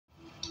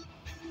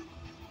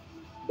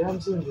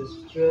Damsel in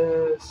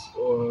distress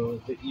or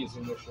the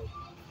easy mission?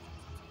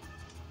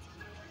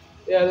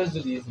 Yeah, let's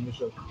do the easy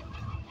mission.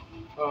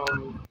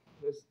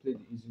 Let's play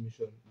the easy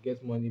mission.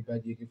 Get money, buy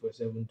the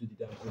AK-47, do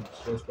the damsel in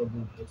distress. Probably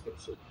in the next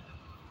episode.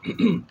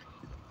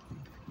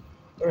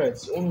 All right,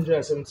 so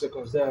 107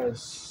 seconds.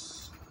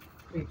 That's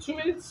in 2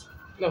 minutes.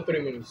 No, 3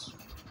 minutes.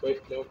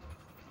 Wait, no,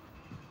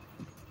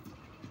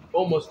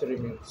 almost 3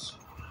 minutes.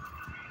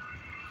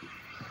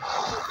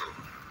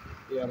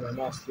 Yeah, my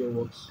mask still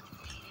works.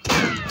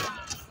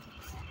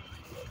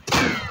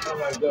 Oh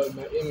my god,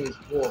 my aim is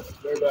poor.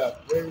 Very bad.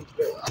 Very,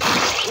 very.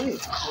 Ooh,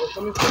 you're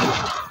coming from.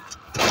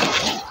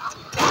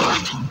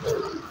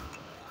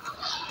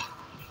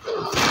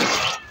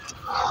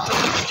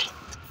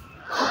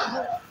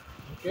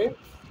 Okay,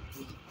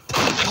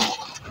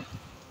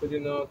 put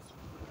it out,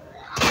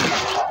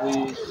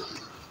 please.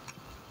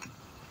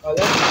 I like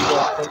to come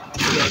after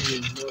me,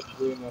 not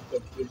going after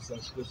the place I'm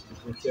supposed to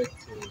protect.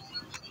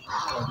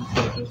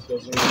 This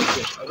doesn't make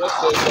sense. I just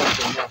said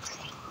something now.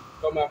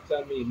 Come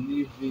after me,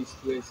 leave these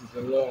places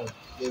alone.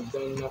 They've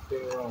done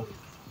nothing wrong.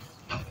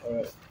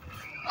 Alright.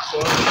 So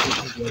I'm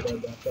thinking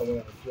like that after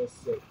what I just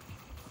said.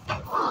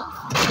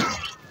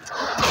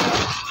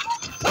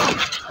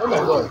 Oh my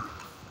god,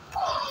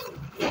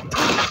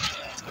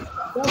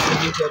 that's the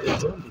new type of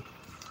zombie.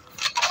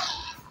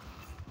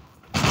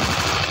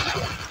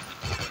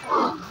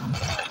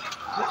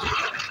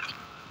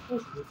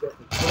 That's the new type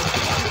of zombie.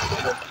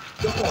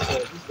 Look at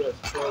that, this guy's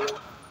crawling.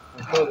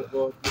 And third of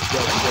all, this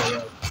guy's still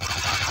alive.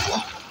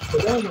 So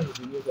that one is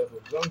the new type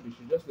of zombie.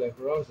 She just like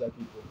runs at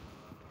people.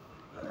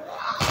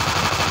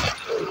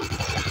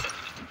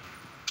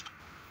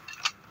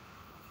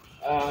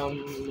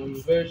 I'm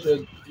very sure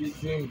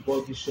doing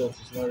body shots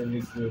is not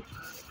really good.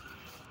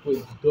 Wait,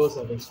 the doors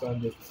have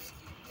expanded.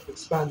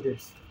 Expanded.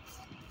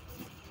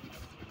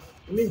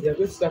 I mean, they're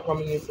going to start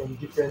coming in from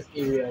different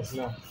areas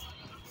now.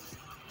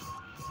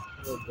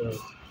 Oh god.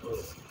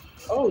 Oh,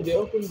 oh they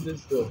opened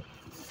this door.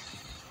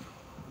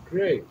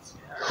 Great.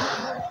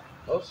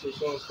 Also,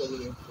 someone's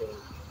coming in from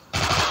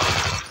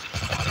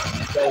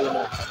that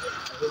woman. I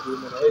hate the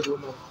woman. I hate the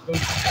woman.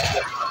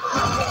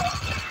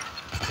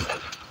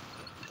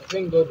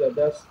 Thank God that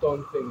that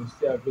stun thing is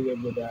still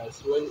available. That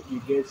when he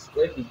gets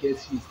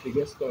hit, they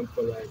get stunned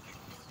for like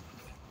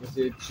let's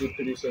say 2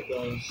 3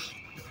 seconds.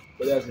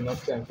 But that's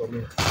enough time for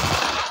me.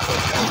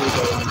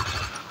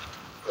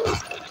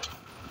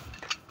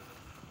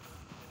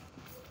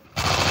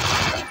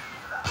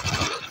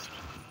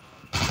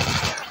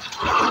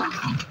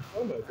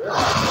 Oh my god.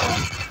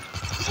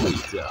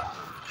 Sweet.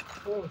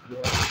 Oh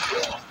yeah.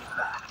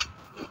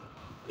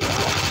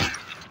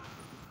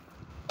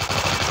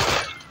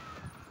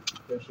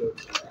 Pressure.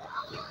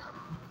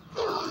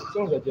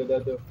 Sounds like the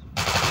other.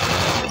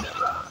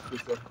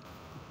 Speaker.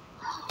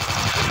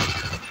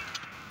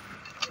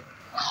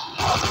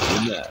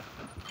 In there.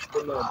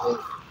 Good night, bro.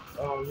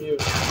 You.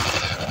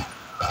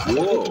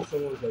 Whoa.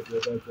 Someone's like the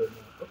other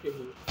now. Okay,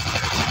 he's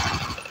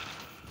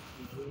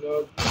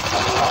not.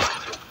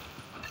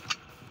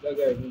 That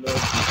guy is not.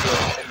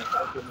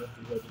 Okay, no,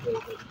 he's a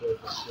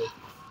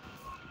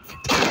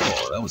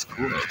Oh, that was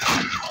cool.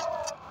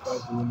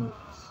 that's the woman.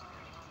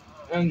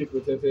 And you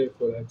protected it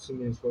for like 2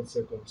 minutes, 4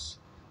 seconds.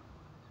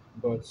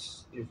 But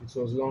if it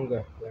was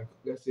longer, like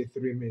let's say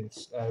 3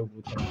 minutes, I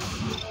would have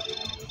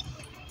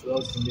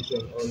lost the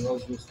mission or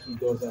lost those two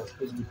doors that are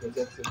supposed to be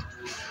protected.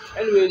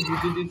 Anyways, we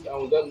did it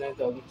and we got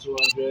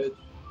 9,200.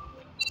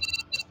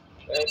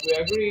 Like we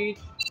agreed,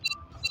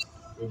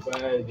 we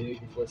buy the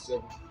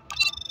AK-47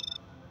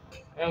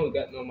 and we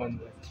got no money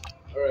left.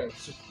 Alright,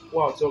 so,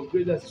 wow, to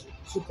upgrade that to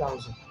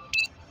 2,000.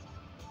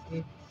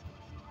 Hmm.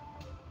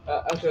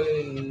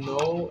 Actually,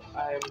 no,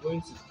 I am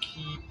going to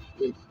keep.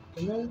 Wait,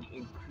 can I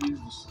increase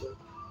the stuff?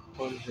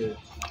 100.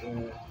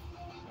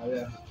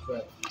 Yeah,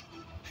 right.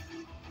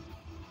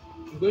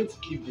 I'm going to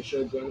keep the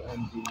shotgun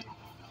and the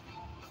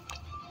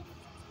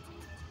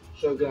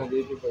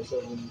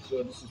AK-47.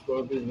 So this is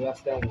probably the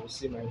last time we'll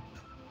see my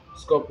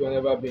Scorpion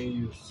ever being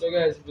used. So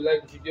guys, if you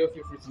like the video,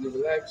 feel free to leave a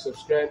like,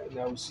 subscribe, and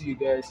I will see you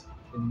guys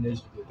in the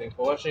next video. Thanks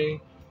for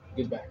watching.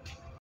 Goodbye.